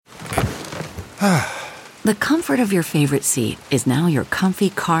The comfort of your favorite seat is now your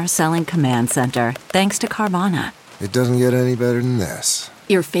comfy car selling command center, thanks to Carvana. It doesn't get any better than this.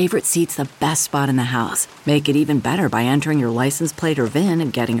 Your favorite seat's the best spot in the house. Make it even better by entering your license plate or VIN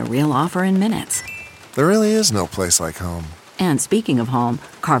and getting a real offer in minutes. There really is no place like home. And speaking of home,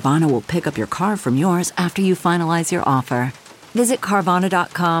 Carvana will pick up your car from yours after you finalize your offer. Visit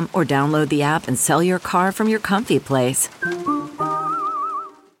Carvana.com or download the app and sell your car from your comfy place.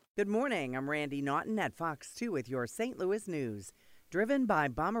 Good morning. I'm Randy Naughton at Fox 2 with your St. Louis news, driven by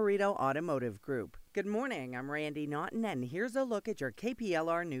Bomarito Automotive Group. Good morning. I'm Randy Naughton, and here's a look at your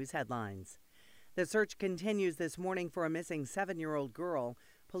KPLR news headlines. The search continues this morning for a missing 7-year-old girl.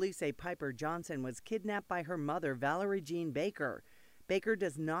 Police say Piper Johnson was kidnapped by her mother, Valerie Jean Baker. Baker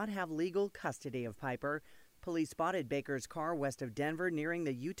does not have legal custody of Piper. Police spotted Baker's car west of Denver nearing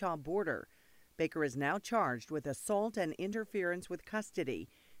the Utah border. Baker is now charged with assault and interference with custody.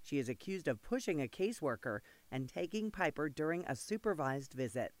 She is accused of pushing a caseworker and taking Piper during a supervised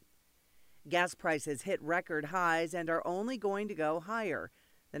visit. Gas prices hit record highs and are only going to go higher.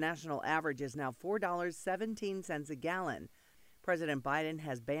 The national average is now $4.17 a gallon. President Biden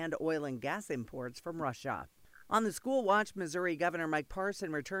has banned oil and gas imports from Russia. On the school watch, Missouri Governor Mike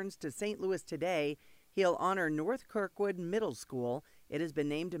Parson returns to St. Louis today. He'll honor North Kirkwood Middle School. It has been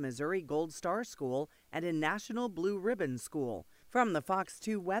named a Missouri Gold Star School and a National Blue Ribbon School. From the Fox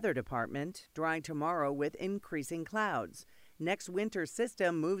 2 Weather Department, dry tomorrow with increasing clouds. Next winter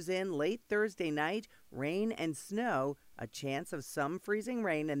system moves in late Thursday night, rain and snow, a chance of some freezing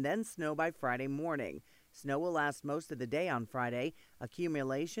rain and then snow by Friday morning. Snow will last most of the day on Friday,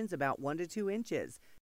 accumulations about 1 to 2 inches.